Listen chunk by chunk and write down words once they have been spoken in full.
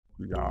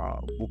il y a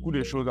beaucoup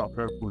de choses à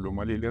faire pour le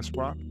Mali.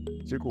 L'espoir,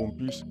 c'est qu'on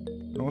puisse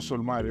non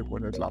seulement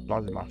reconnaître la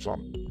place de la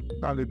femme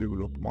dans le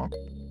développement,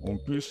 on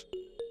puisse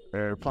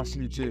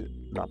faciliter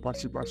la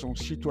participation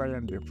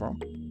citoyenne des femmes,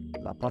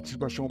 la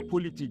participation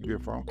politique des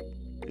femmes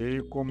et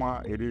comment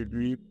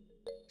réduire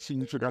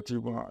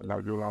significativement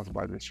la violence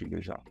basée sur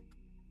les genres.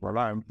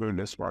 Voilà un peu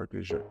l'espoir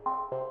que j'ai.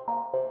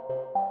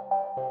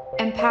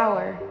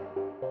 Empower.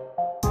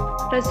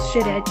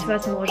 Расширять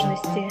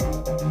возможности.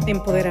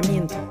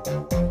 Empoderamento.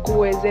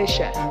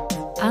 Cohesion.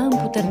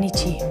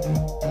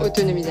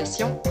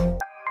 Autonomisation.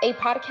 A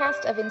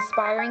podcast of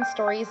inspiring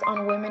stories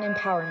on women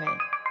empowerment.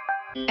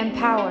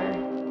 Empower.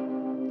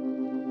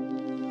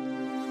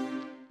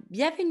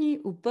 Bienvenue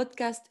au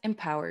podcast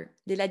Empower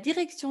de la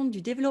Direction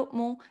du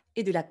Développement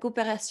et de la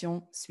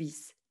Coopération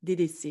suisse,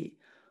 DDC,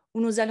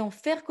 où nous allons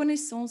faire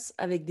connaissance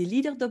avec des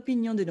leaders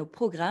d'opinion de nos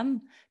programmes,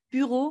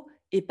 bureaux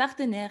et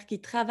partenaires qui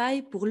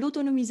travaillent pour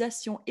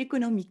l'autonomisation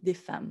économique des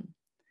femmes.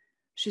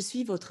 Je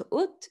suis votre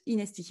hôte,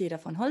 Ines Tijera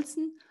von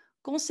Holzen,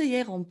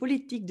 conseillère en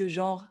politique de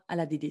genre à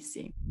la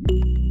DDC.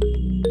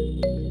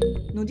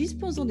 Nous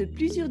disposons de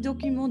plusieurs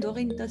documents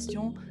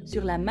d'orientation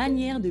sur la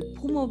manière de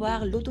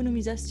promouvoir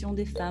l'autonomisation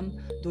des femmes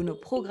dans nos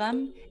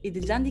programmes et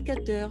des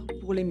indicateurs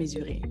pour les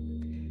mesurer.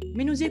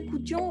 Mais nous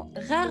écoutions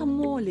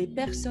rarement les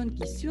personnes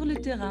qui, sur le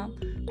terrain,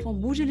 font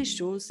bouger les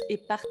choses et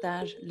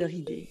partagent leurs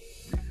idées.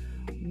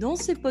 Dans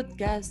ce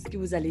podcast que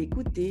vous allez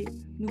écouter,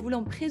 nous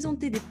voulons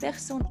présenter des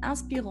personnes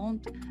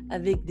inspirantes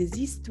avec des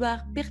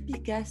histoires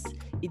perspicaces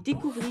et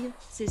découvrir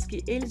ce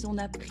qu'elles ont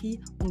appris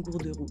en cours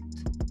de route.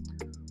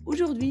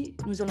 Aujourd'hui,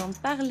 nous allons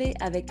parler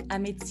avec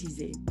Hamet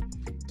Cissé,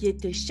 qui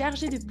était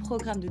chargé du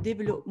programme de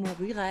développement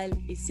rural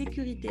et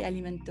sécurité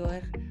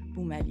alimentaire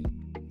au Mali.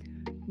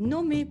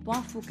 Nommé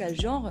point focal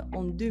genre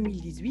en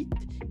 2018,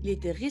 il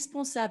était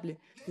responsable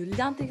de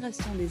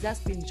l'intégration des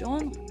aspects de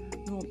genre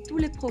dans tous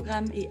les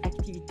programmes et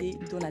activités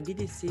dans la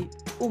DDC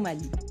au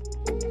Mali.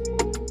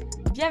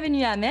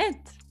 Bienvenue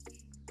Hamet.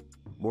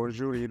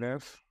 Bonjour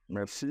Inès,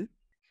 merci.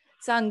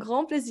 C'est un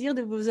grand plaisir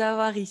de vous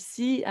avoir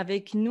ici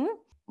avec nous.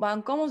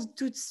 On commence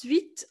tout de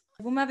suite.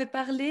 Vous m'avez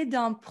parlé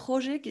d'un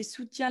projet qui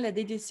soutient la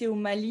DDC au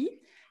Mali,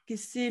 que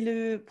c'est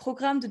le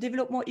programme de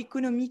développement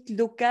économique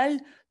local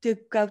de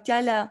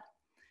Koutiala.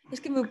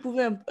 Est-ce que vous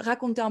pouvez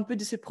raconter un peu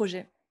de ce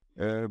projet?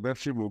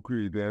 Merci beaucoup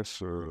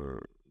Inès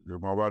de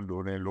m'avoir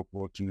donné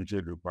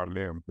l'opportunité de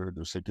parler un peu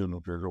de ce que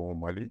nous faisons au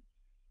Mali,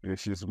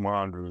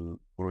 précisément le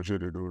projet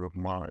de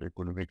développement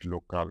économique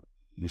local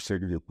du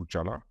secteur de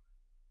Koutiala,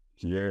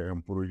 qui est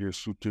un projet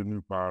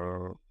soutenu par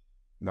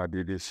la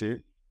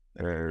DDC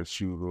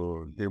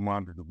sur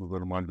demande du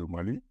gouvernement du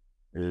Mali.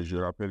 Et je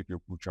rappelle que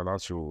Koutiala,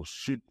 c'est au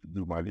sud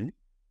du Mali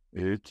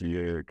et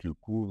qui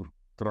couvre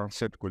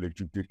 37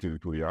 collectivités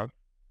territoriales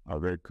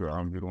avec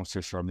environ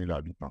 700 000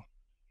 habitants.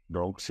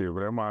 Donc, c'est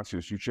vraiment ce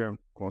soutien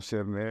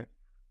concernait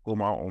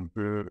comment on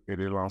peut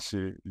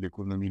relancer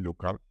l'économie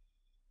locale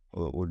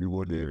au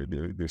niveau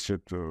de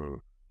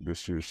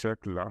ce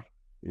cercle-là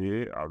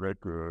et avec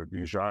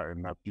déjà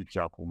un appui qui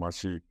a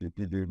commencé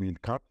depuis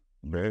 2004.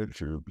 Mais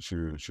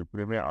ce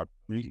premier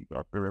appui,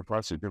 la première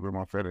phase, c'était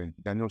vraiment faire un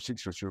diagnostic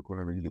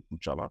socio-économique de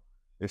Koutiala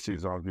et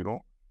ses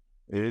environs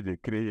et de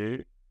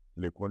créer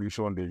les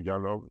conditions de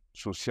dialogue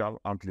social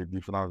entre les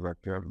différents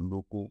acteurs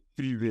locaux,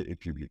 privés et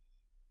publics.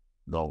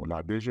 Donc,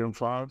 la deuxième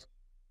phase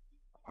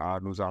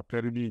nous a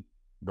permis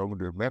donc,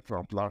 de mettre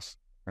en place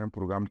un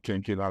programme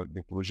quinquennal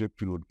de projets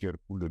pilotaires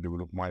pour le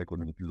développement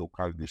économique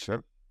local du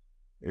CEL.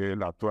 Et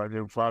la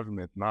troisième phase,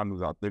 maintenant,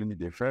 nous a permis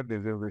de faire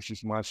des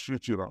investissements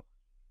structurants.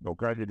 Donc,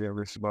 quand il y a des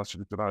investissements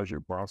structurants, je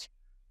pense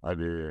à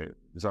des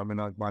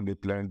aménagements de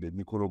plaines, des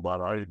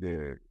micro-barrages,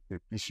 des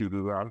pistes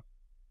rurales,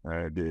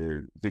 des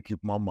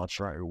équipements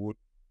marchands et autres.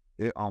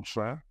 Et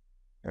enfin,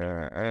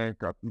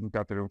 une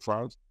quatrième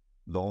phase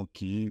donc,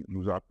 qui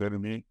nous a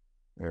permis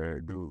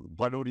de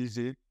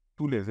valoriser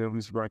tous les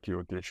investissements qui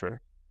ont été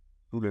faits,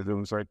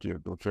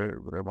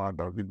 vraiment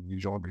dans une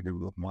vision de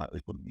développement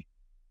économique.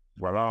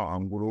 Voilà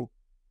en gros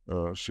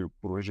ce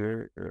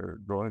projet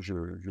dont je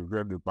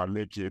viens de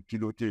parler qui est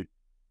piloté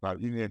par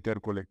une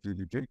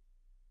intercollectivité.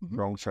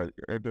 Donc,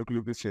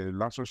 c'est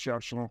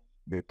l'association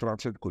des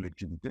 37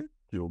 collectivités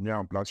qui ont mis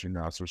en place une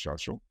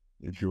association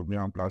et qui ont mis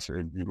en place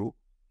un bureau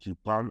qui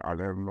parle à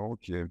leur nom,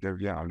 qui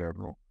intervient à leur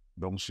nom.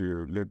 Donc, c'est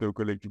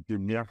l'intercollectivité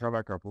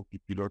Miakavakapo qui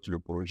pilote le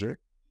projet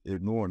et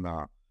nous, on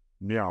a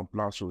mis en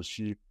place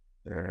aussi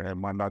un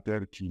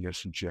mandataire qui les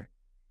soutient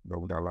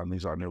donc dans la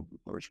mise en œuvre du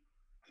projet.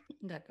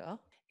 D'accord.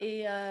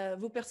 Et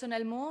vous,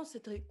 personnellement,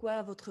 c'était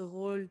quoi votre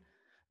rôle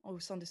au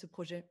sein de ce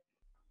projet?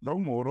 Donc,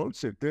 mon rôle,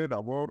 c'était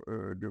d'abord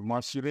de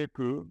m'assurer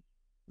que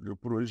le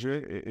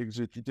projet est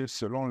exécuté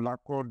selon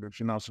l'accord de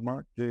financement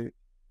que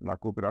la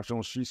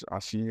coopération suisse a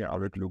signé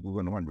avec le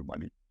gouvernement du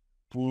Mali,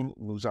 pour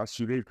nous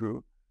assurer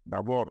que,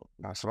 d'abord,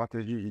 la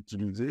stratégie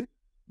utilisée,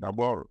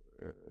 d'abord,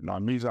 la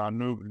mise en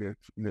œuvre,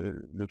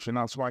 le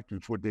financement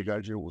qu'il faut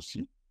dégager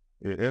aussi,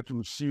 et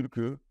être sûr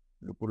que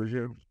le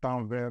projet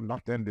tend vers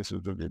l'atteinte de ces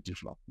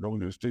objectifs-là.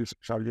 Donc, je suis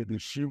chargé de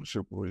suivre ce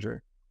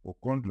projet au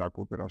compte de la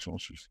coopération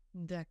suisse.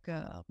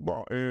 D'accord.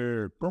 Bon,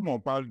 et comme on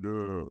parle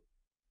de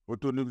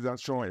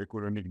autonomisation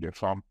économique des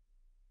femmes,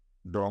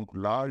 donc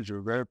là, je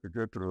vais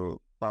peut-être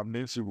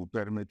parler, si vous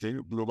permettez,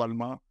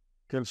 globalement,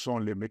 quels sont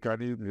les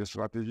mécanismes, les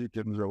stratégies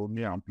que nous avons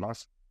mis en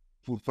place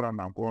pour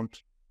prendre en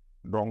compte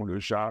donc, le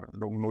genre,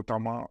 donc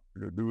notamment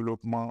le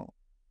développement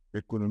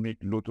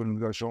économique,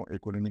 l'autonomisation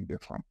économique des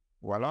femmes.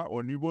 Voilà,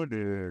 au niveau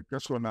de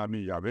qu'est-ce qu'on a mis?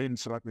 Il y avait une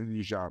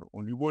stratégie genre.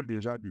 Au niveau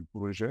déjà du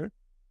projet,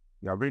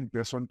 il y avait une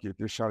personne qui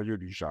était chargée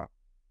du genre.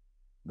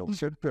 Donc,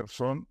 cette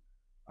personne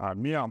a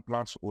mis en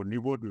place au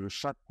niveau de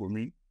chaque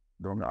commune,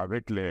 donc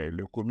avec les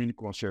communes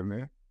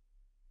concernées,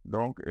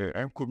 donc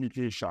un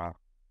comité genre.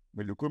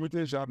 Mais le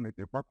comité genre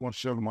n'était pas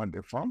seulement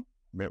des femmes,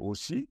 mais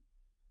aussi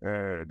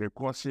des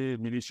conseillers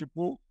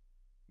municipaux,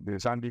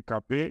 des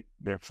handicapés,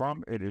 des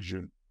femmes et des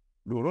jeunes.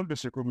 Le rôle de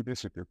ce comité,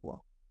 c'était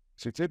quoi?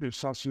 C'était de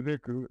s'assurer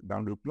que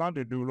dans le plan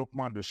de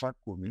développement de chaque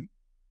commune,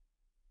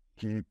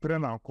 qu'ils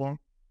prennent en compte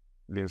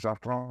les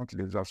attentes,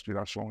 les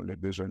aspirations, les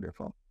besoins des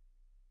femmes.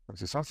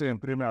 Parce que ça, c'est un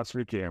premier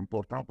aspect qui est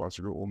important parce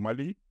qu'au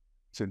Mali,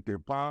 ce n'était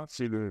pas,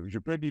 je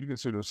peux dire que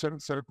c'est le seul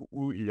cercle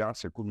où il y a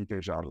ces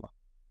comités genre-là.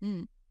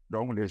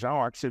 Donc, les gens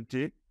ont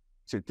accepté.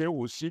 C'était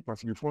aussi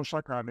parce qu'ils font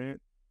chaque année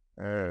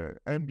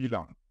un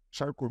bilan.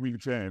 Chaque commune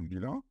fait un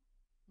bilan.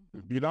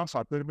 Le bilan,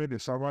 ça permet de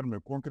savoir, mais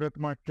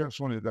concrètement, quelles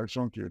sont les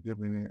actions qui ont été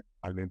menées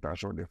à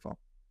l'intention des femmes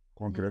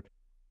concrètes.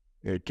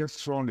 Et quelles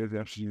sont les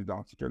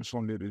incidences, quels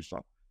sont les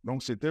résultats.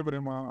 Donc, c'était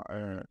vraiment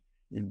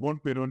une bonne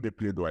période de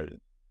plaidoyer.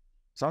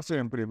 Ça, c'est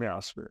un premier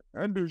aspect.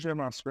 Un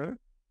deuxième aspect,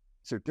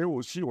 c'était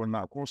aussi, on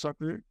a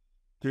constaté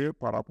que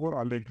par rapport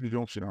à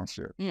l'inclusion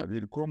financière,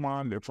 c'est-à-dire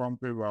comment les femmes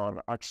peuvent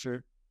avoir accès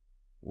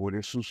aux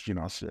ressources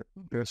financières,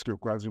 presque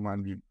quasiment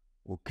nul.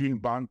 Aucune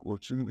banque,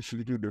 aucune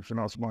structure de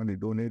financement n'est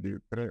donnée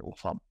de prêts aux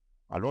femmes.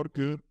 Alors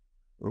que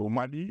au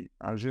Mali,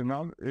 en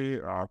général, et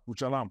à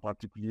Koutiala en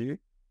particulier,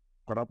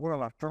 par rapport à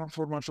la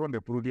transformation des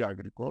produits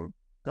agricoles,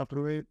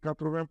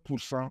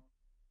 80%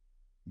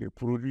 des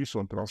produits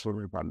sont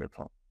transformés par les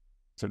femmes.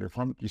 C'est les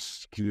femmes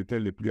qui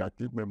étaient les plus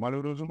actives, mais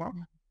malheureusement,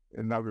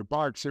 elles n'avaient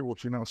pas accès au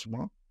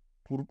financement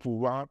pour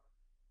pouvoir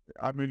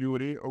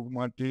améliorer,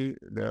 augmenter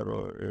leurs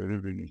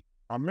revenus.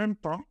 En même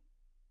temps,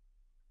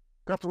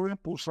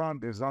 80%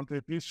 des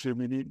entreprises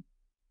féminines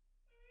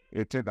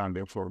étaient dans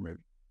l'informel.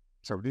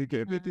 Ça veut dire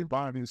qu'elles n'étaient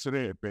pas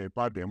enregistrées, elles ne payaient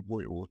pas d'impôts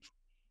et autres.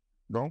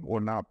 Donc,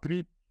 on a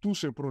pris tous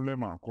ces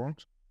problèmes en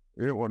compte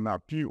et on a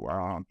pu,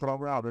 en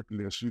travaillant avec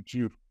les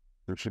structures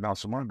de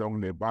financement,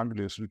 donc les banques,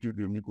 les structures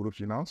de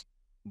microfinance,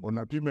 on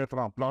a pu mettre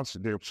en place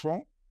des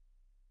fonds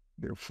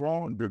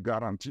de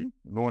garantie.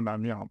 Nous, on a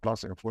mis en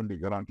place un fonds de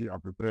garantie à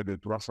peu près de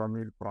 300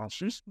 000 francs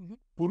suisses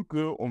pour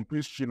qu'on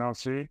puisse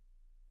financer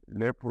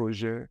les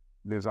projets,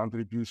 les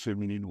entreprises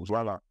féminines.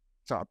 Voilà,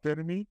 ça a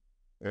permis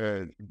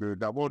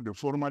d'abord de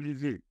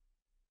formaliser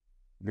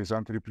les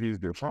entreprises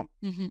de femmes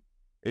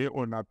et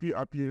on a pu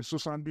appuyer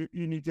 62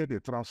 unités de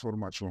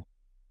transformation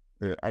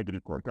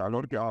agricole.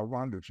 Alors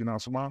qu'avant le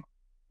financement,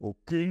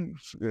 aucune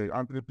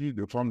entreprise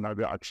de femmes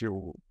n'avait accès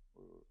au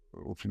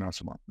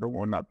financement. Donc,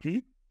 on a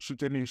pu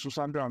soutenir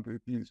 62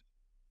 entreprises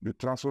de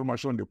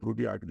transformation des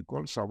produits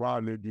agricoles. Ça va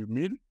aller du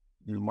mil,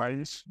 du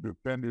maïs, du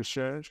pain de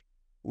chair,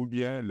 ou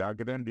bien la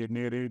graine de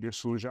néré, de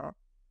soja,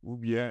 ou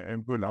bien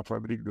un peu la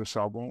fabrique de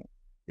savon,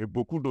 et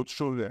beaucoup d'autres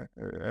choses,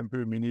 un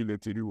peu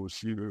mini-laiterie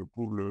aussi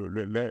pour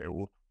le lait et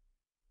autres.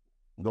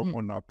 Donc,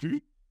 on a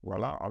pu,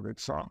 voilà, avec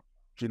ça,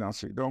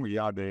 financer. Donc, il y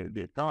a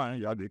des cas,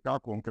 il y a des cas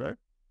concrets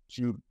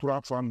sur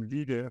 3 femmes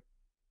leaders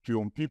qui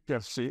ont pu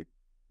percer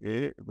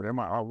et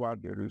vraiment avoir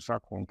des résultats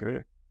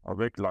concrets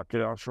avec la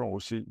création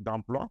aussi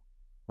d'emplois,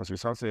 parce que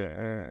ça, c'est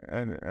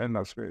un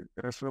aspect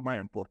extrêmement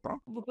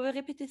important. Vous pouvez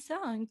répéter ça,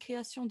 une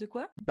création de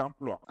quoi?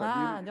 D'emplois.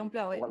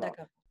 D'emploi, oui, voilà.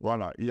 D'accord.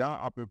 Voilà, il y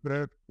a à peu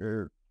près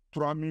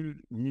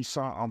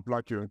 3800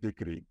 emplois qui ont été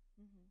créés,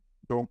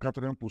 donc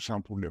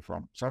 80% pour les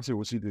femmes. Ça, c'est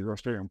aussi des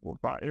aspects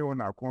importants. Et on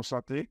a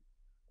constaté,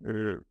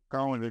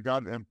 quand on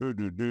regarde un peu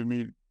de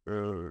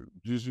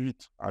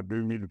 2018 à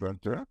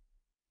 2021,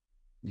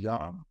 il y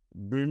a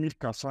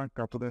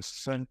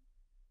 2485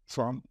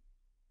 femmes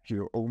qui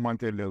ont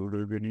augmenté leurs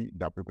revenus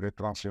d'à peu près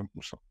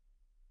 35%.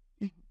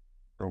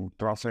 Donc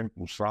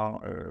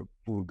 35%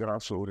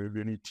 grâce aux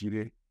revenus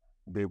tirés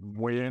des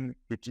moyennes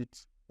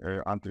petites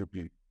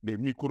entreprises, des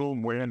micro,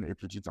 moyennes et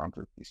petites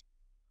entreprises.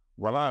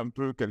 Voilà un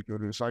peu quelques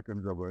résultats que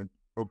nous avons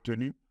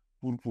obtenus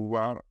pour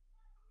pouvoir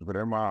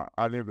vraiment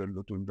aller vers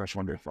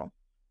l'autonomisation des femmes.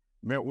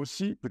 Mais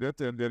aussi,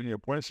 peut-être un dernier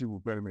point, si vous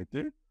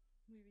permettez,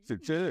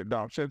 c'était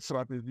dans cette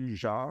stratégie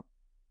genre,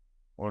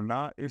 on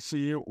a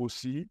essayé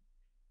aussi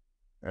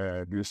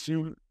de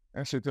suivre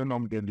un certain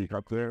nombre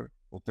d'indicateurs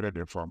auprès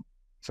des femmes.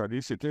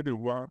 C'est-à-dire, c'était de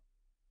voir,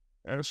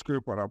 est-ce que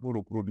par rapport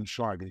aux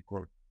productions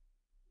agricoles,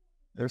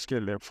 est-ce que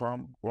les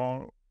femmes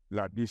ont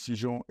la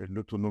décision et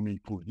l'autonomie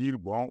pour dire,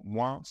 bon,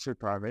 moi,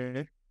 cette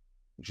année,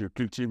 je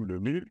cultive le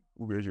mil,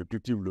 ou bien je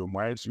cultive le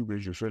maïs, ou bien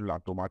je fais de la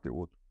tomate et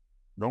autres.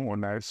 Donc,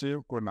 on a essayé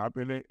qu'on a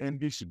appelé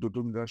indice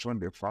d'autonomisation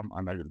des femmes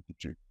en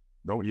agriculture.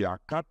 Donc, il y a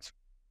 4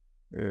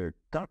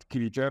 4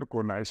 critères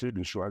qu'on a essayé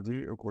de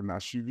choisir et qu'on a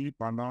suivis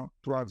pendant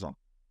 3 ans.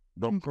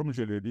 Donc, comme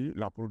je l'ai dit,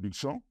 la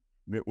production,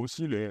 mais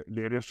aussi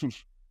les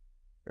ressources.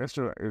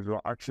 Est-ce qu'elles ont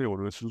accès aux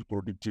ressources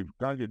productives?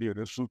 Quand je dis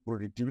ressources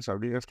productives, ça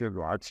veut dire est-ce qu'elles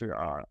ont accès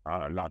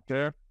à la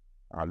terre,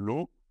 à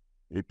l'eau,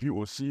 et puis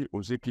aussi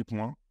aux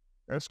équipements.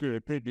 Est-ce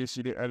qu'elles peuvent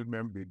décider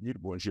elles-mêmes de dire,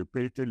 bon, je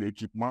paye tel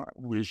équipement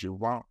ou je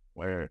vends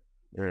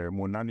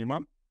mon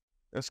animal?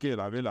 Est-ce qu'elle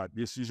avait la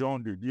décision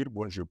de dire,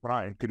 bon, je prends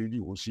un crédit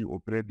aussi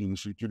auprès d'une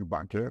structure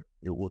bancaire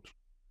et autres?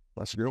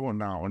 Parce qu'on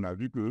a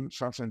vu que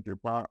ça n'était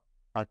pas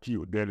acquis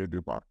dès le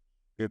départ.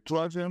 Et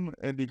troisième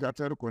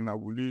indicateur qu'on a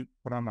voulu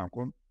prendre en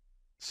compte,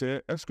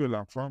 c'est est-ce que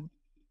la femme,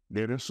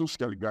 les ressources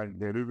qu'elle gagne,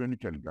 les revenus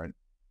qu'elle gagne,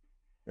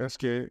 est-ce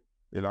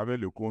qu'elle avait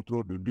le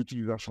contrôle de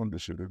l'utilisation de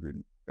ce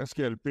revenu? Est-ce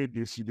qu'elle peut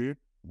décider,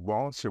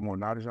 bon, c'est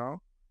mon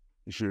argent,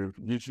 je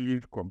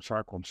l'utilise comme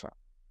ça, comme ça.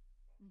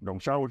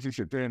 Donc ça aussi,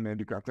 c'était un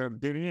indicateur. Le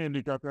dernier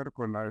indicateur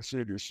qu'on a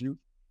essayé de suivre,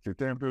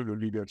 c'était un peu le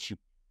leadership.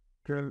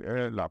 Quelle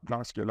est la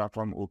place que la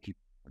femme occupe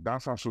dans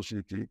sa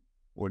société,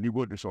 au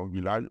niveau de son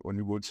village, au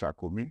niveau de sa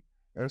commune?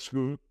 Est-ce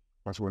que,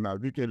 parce qu'on a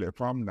vu que les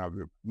femmes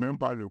n'avaient même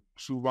pas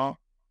souvent,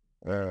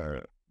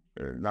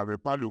 n'avaient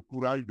pas le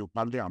courage de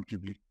parler en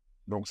public.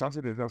 Donc ça,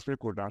 c'est des aspects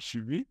qu'on a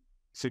suivis.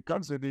 Ces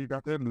 4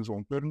 indicateurs nous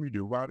ont permis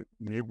de voir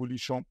une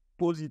évolution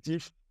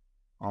positive,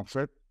 en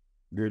fait,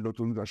 de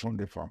l'autonomisation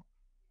des femmes,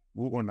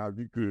 où on a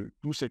vu que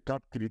tous ces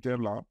 4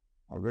 critères-là,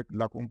 avec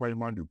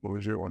l'accompagnement du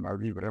projet, on a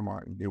vu vraiment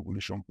une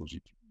évolution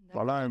positive.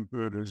 Voilà un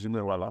peu résumé,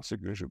 voilà ce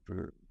que je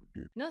peux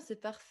dire. Non, c'est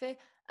parfait.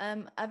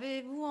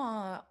 Avez-vous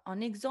un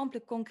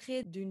exemple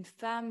concret d'une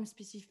femme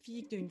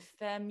spécifique, d'une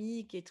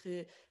famille qui est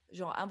très,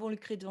 genre,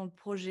 involucrée dans le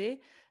projet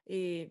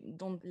et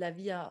dont la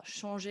vie a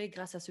changé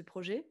grâce à ce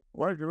projet?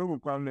 Oui, je vais vous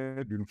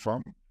parler d'une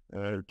femme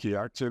qui est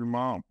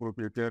actuellement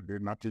propriétaire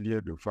d'un atelier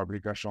de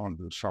fabrication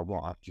de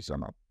savon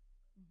artisanal.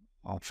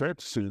 En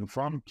fait, c'est une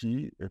femme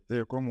qui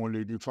était, comme on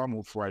l'a dit, femme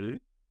au foyer,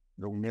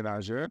 donc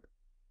ménagère,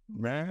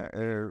 mais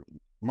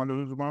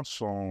malheureusement,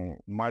 son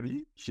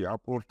mari, qui a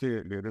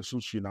apporté les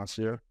ressources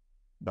financières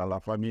dans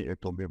la famille, est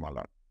tombé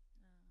malade.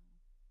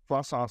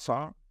 Face à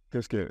ça,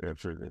 qu'est-ce qu'elle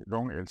faisait?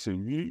 Donc, elle s'est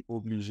vue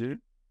obligée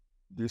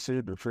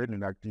d'essayer de faire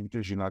une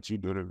activité génératrice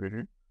de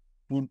revenus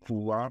pour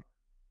pouvoir,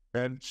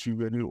 elle,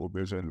 subvenir aux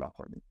besoins de la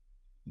famille.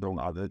 Donc,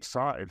 avec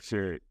ça, elle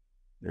s'est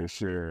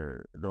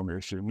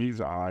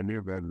mise à aller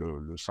vers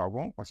le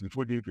savon, parce qu'il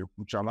faut dire que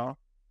Koutiala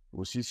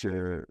aussi,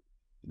 c'est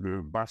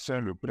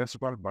le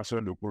principal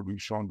bassin de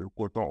production de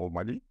coton au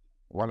Mali.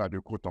 Voilà, de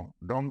coton.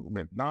 Donc,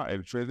 maintenant,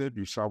 elle faisait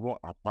du savon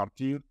à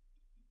partir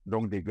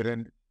donc, des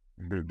graines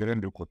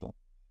de coton.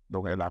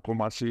 Donc, elle a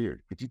commencé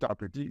petit à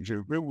petit. Je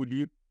vais vous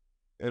dire,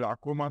 elle a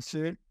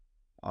commencé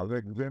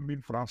avec 20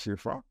 000 francs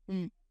CFA.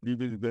 20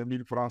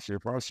 000 francs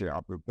CFA, c'est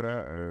à peu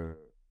près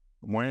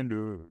moins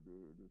de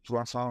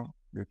 300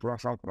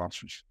 francs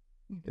suisses.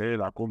 Et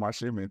elle a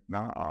commencé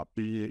maintenant à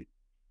payer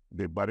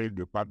des barils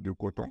de pâte de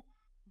coton.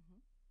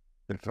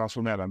 Elle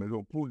transformait à la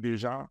maison pour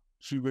déjà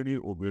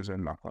subvenir aux besoins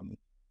de la famille.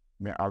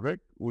 Mais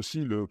avec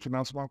aussi le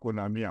financement qu'on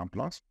a mis en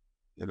place,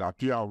 elle a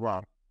pu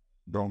avoir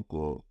donc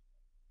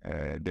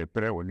des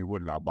prêts au niveau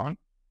de la banque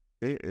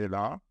et elle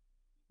a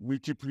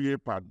multiplié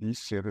par 10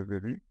 ses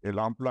revenus. Elle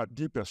emploie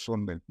 10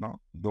 personnes maintenant,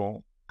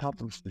 dont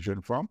 4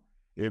 jeunes femmes,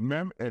 et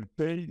même elle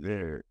paye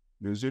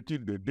les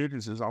études de 2 de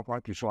ses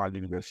enfants qui sont à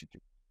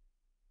l'université.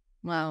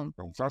 Wow.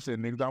 Donc ça, c'est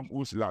un exemple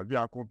où la vie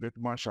a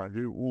complètement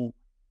changé, où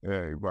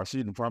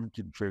voici une femme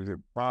qui ne faisait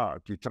pas,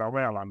 qui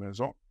travaille à la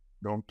maison,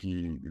 donc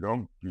qui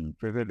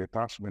faisait des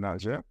tâches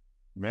ménagères,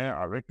 mais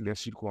avec les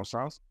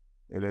circonstances,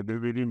 elle est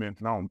devenue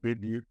maintenant, on peut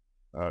dire,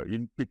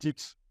 une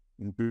petite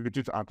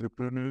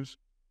entrepreneuse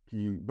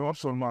qui non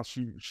seulement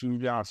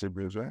subvient à ses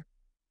besoins,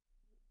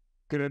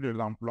 crée de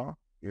l'emploi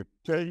et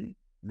paye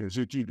les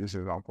études de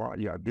ses enfants.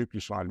 Il y a 2 qui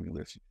sont à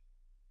l'université.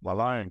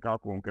 Voilà un cas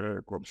concret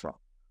comme ça.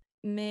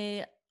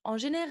 Mais en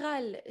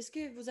général, est-ce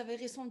que vous avez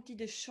ressenti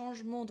des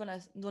changements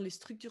dans les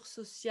structures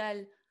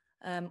sociales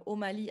au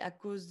Mali à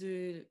cause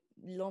de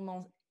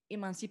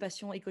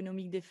l'émancipation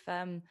économique des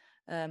femmes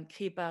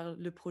créée par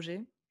le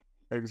projet?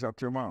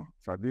 Exactement.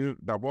 C'est-à-dire,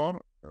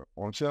 d'abord,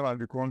 on s'est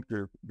rendu compte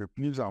que de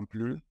plus en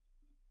plus,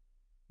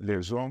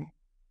 les hommes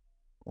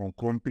ont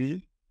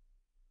compris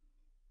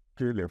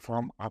que les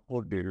femmes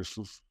apportent des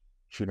ressources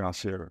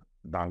financières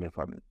dans les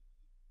familles.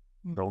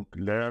 Donc,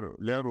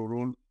 leur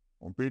rôle,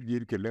 on peut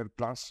dire que leur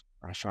place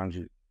a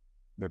changé.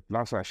 Leur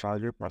place a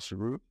changé parce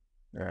que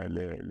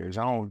les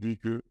gens ont vu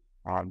que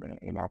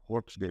elle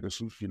apporte des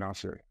ressources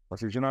financières.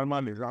 Parce que généralement,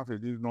 les gens se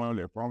disent non,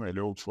 les femmes, elles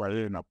sont au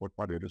foyer, elles n'apportent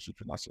pas de ressources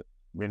financières.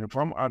 Mais une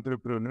femme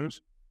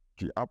entrepreneuse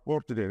qui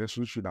apporte des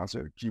ressources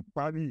financières, qui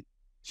parie,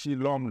 si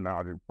l'homme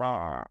n'arrive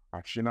pas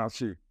à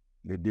financer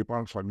les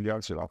dépenses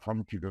familiales, c'est la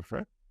femme qui le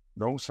fait.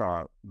 Donc,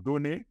 ça a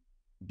donné,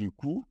 du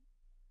coup,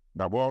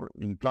 d'abord,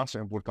 une place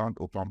importante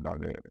aux femmes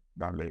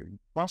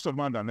pas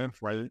seulement dans leur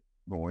foyer,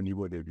 mais au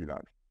niveau des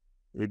villages.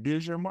 Et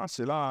deuxièmement,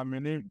 cela a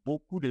amené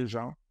beaucoup de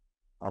gens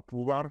à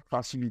pouvoir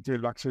faciliter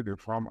l'accès des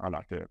femmes à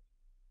la terre.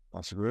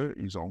 Parce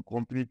qu'ils ont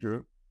compris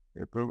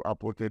qu'elles peuvent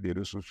apporter des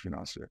ressources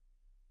financières.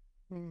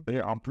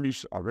 Et en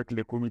plus, avec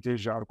les comités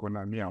genre qu'on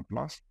a mis en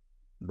place,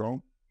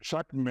 donc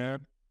chaque mère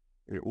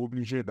est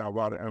obligée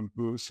d'avoir un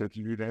peu cette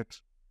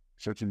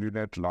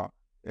lunette-là,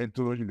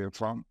 interroge les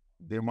femmes,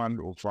 demande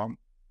aux femmes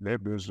les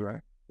besoins,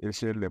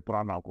 essaie de les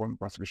prendre en compte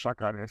parce que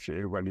chaque année, c'est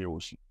évalué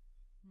aussi.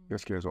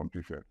 Qu'est-ce qu'elles ont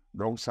pu faire?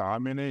 Donc, ça a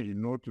amené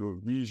une autre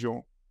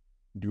vision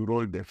du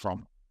rôle des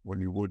femmes au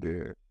niveau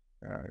des,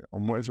 au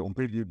moins, on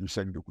peut dire du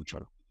cercle de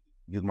Koutiala,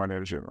 d'une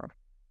manière générale.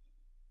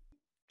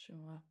 Je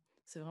vois.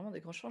 C'est vraiment des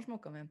grands changements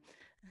quand même.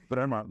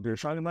 Vraiment, des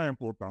changements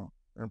importants.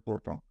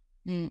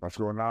 Parce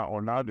on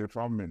a des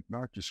femmes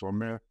maintenant qui sont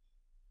mères,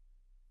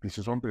 qui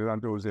se sont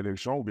présentées aux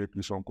élections ou bien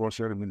qui sont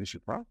conseillères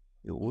municipales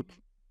et autres.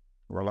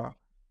 Voilà.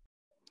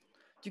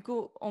 Du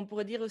coup, on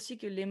pourrait dire aussi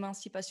que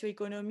l'émancipation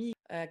économique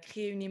a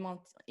créé une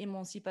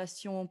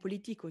émancipation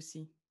politique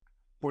aussi.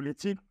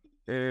 Politique,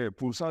 et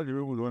pour ça, je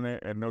vais vous donner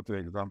un autre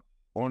exemple.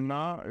 On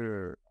a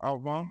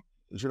avant,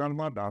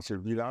 généralement dans ces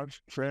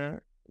villages, fait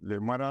les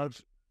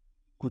mariages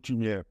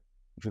coutumières.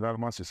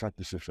 Généralement, c'est ça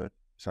qui se fait.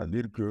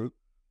 C'est-à-dire que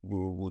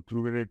vous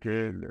trouverez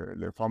que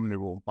les femmes ne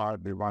vont pas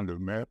devant le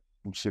maire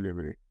pour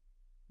célébrer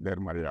leur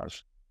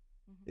mariage.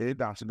 Et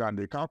dans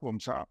des cas comme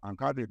ça, en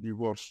cas de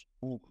divorce,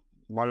 ou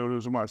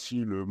malheureusement,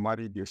 si le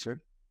mari décède,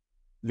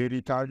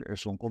 l'héritage, elles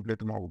sont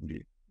complètement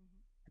oubliées.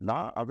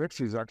 Là, avec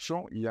ces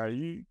actions, il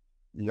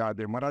y a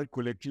des mariages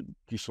collectifs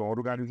qui sont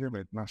organisés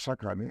maintenant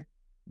chaque année.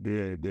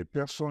 Des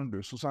personnes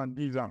de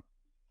 70 ans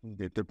qui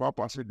n'étaient pas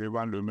passées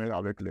devant le maire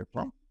avec les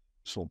femmes,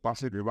 sont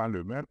passées devant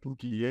le maire pour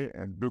qu'il y ait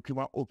un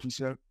document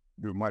officiel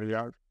de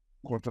mariage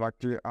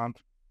contracté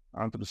entre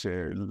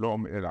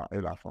l'homme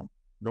et la femme.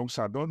 Donc,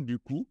 ça donne du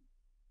coup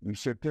une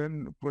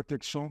certaine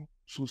protection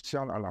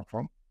sociale à la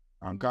femme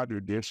en cas de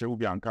décès ou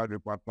bien en cas de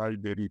partage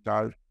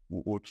d'héritage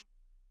ou autre.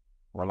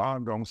 Voilà,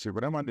 donc c'est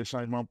vraiment des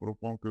changements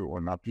profonds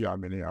qu'on a pu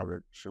amener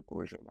avec ce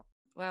projet-là.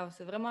 Waouh,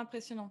 c'est vraiment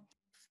impressionnant.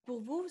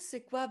 Pour vous,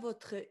 c'est quoi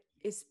votre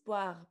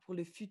espoir pour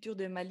le futur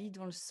de Mali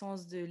dans le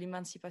sens de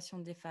l'émancipation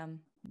des femmes?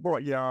 Bon,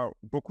 il y a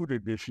beaucoup de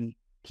défis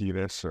qui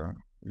restent.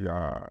 Il y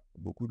a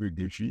beaucoup de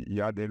défis. Il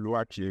y a des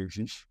lois qui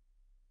existent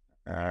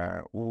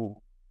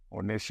où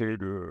on essaie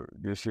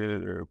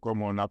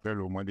comme on appelle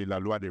au moins la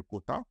loi des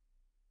quotas,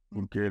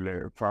 pour que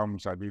les femmes,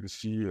 c'est-à-dire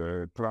si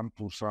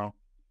 30%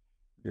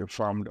 des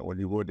femmes au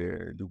niveau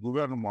du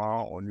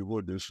gouvernement, au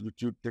niveau des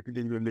structures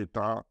techniques de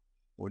l'État,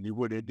 au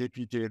niveau des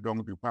députés,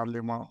 donc du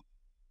Parlement,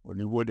 au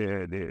niveau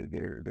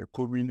des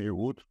communes et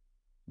autres.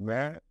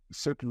 Mais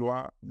cette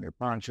loi n'est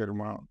pas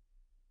entièrement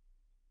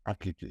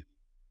appliquée.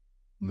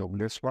 Donc,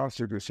 l'espoir,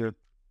 c'est que cette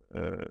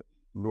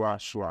loi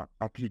soit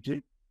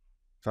appliquée.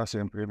 Ça, c'est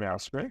un premier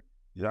aspect.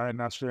 Il y a un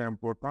aspect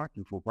important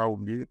qu'il ne faut pas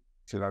oublier,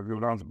 c'est la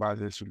violence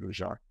basée sur le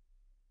genre.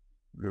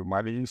 Le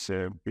Mali,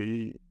 c'est un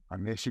pays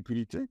en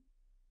insécurité,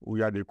 où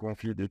il y a des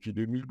conflits depuis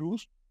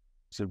 2012.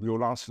 Ces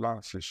violences-là,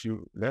 c'est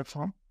sur les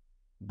femmes,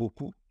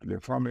 beaucoup. Les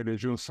femmes et les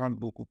jeunes sentent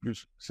beaucoup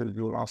plus ces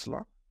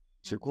violences-là.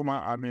 C'est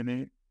comment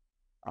amener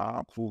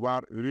à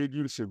pouvoir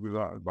réduire ces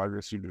violences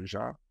basées sur le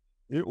genre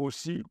et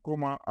aussi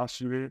comment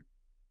assurer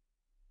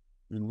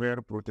une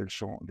meilleure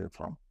protection des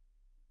femmes.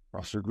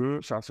 Parce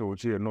que ça, c'est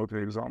aussi un autre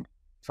exemple.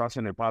 Ça, ce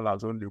n'est pas la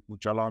zone de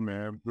Koutiala, mais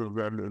un peu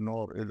vers le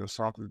nord et le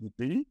centre du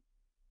pays.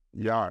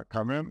 Il y a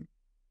quand même,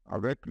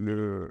 avec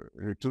le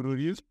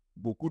terrorisme,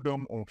 beaucoup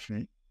d'hommes ont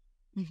fui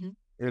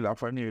et la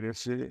famille est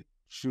restée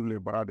sur les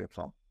bras des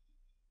femmes,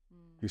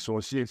 qui sont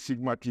aussi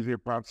stigmatisées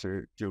par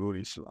ces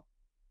terroristes-là.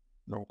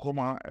 Donc,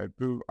 comment elles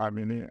peuvent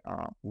amener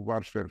à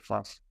pouvoir faire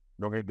face?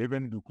 Donc, elles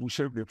deviennent du coup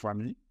chefs de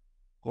famille.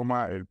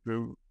 Comment elles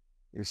peuvent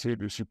essayer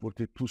de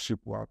supporter tout ce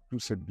poids,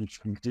 toute cette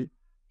difficulté?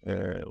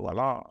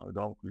 Voilà,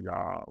 donc il y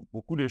a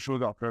beaucoup de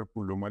choses à faire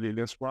pour le Mali.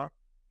 L'espoir,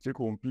 c'est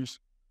qu'on puisse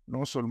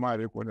non seulement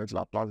reconnaître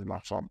la place de la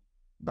femme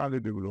dans le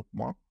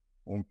développement,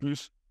 on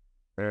puisse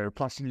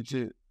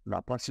faciliter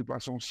la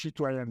participation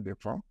citoyenne des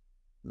femmes,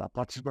 la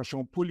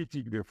participation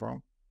politique des femmes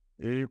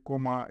et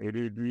comment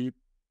réduire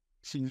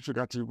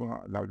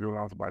significativement la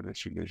violence basée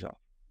sur les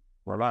genres.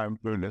 Voilà un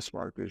peu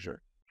l'espoir que j'ai.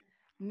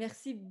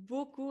 Merci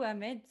beaucoup,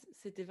 Hamet.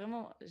 C'était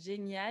vraiment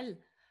génial.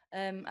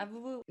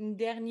 Avez-vous une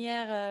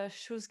dernière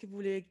chose que vous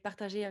voulez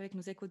partager avec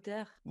nos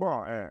écouteurs?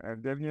 Bon, un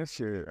dernier,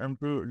 c'est un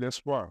peu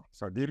l'espoir.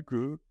 C'est-à-dire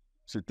que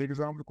cet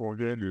exemple qu'on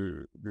vient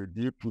de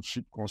dire tout de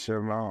suite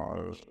concernant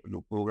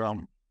le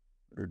programme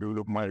de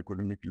développement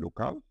économique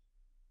local,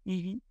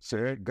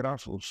 c'est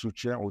grâce au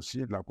soutien aussi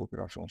de la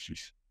coopération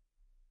suisse.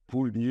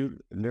 Pour dire,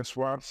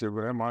 l'espoir, c'est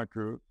vraiment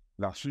que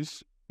la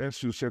Suisse est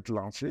sur cette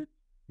lancée.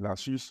 La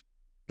Suisse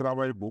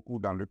travaille beaucoup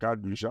dans le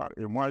cadre du genre.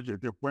 Et moi,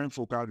 j'étais point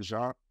focal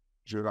genre,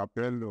 je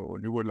rappelle, au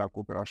niveau de la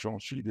coopération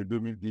suisse de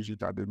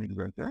 2018 à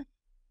 2021,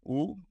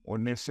 où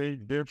on essaye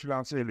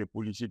d'influencer les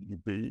politiques du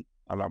pays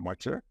à la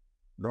matière.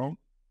 Donc,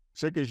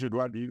 ce que je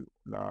dois dire,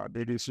 la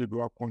DDC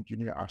doit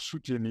continuer à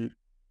soutenir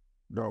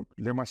donc,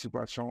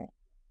 l'émancipation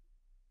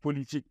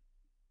politique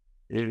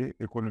et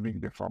économique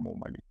des femmes au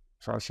Mali.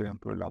 Ça, c'est un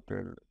peu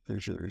l'appel que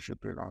je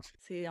peux lancer.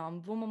 C'est un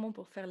bon moment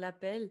pour faire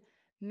l'appel.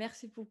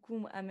 Merci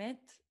beaucoup, Hamet.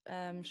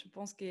 Je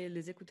pense que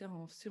les écouteurs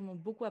ont sûrement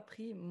beaucoup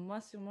appris.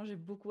 Moi, sûrement, j'ai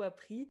beaucoup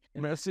appris.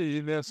 Merci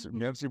Inès,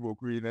 merci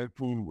beaucoup Inès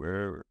pour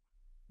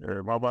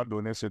m'avoir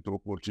donné cette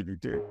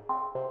opportunité.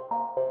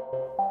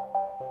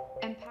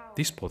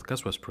 This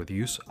podcast was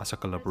produced as a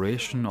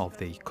collaboration of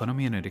the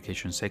Economy and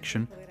Education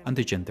section and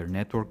the Gender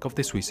Network of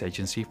the Swiss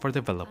Agency for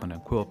Development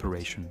and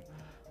Cooperation.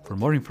 For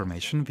more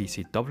information,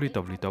 visit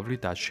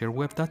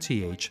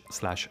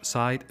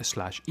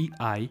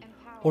www.shareweb.ch/site/EI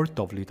or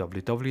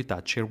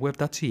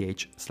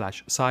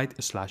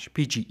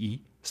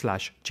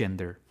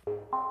www.shareweb.ch/site/PGE/gender.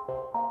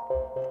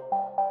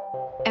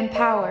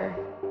 Empower.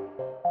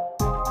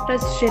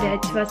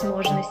 Расширять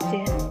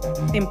возможности.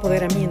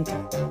 Empoderamento.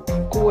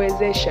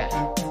 Cohesion.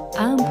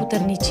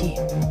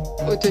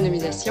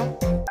 Autonomisation.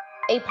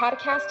 A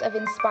podcast of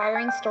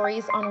inspiring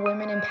stories on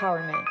women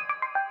empowerment.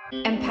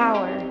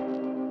 Empower.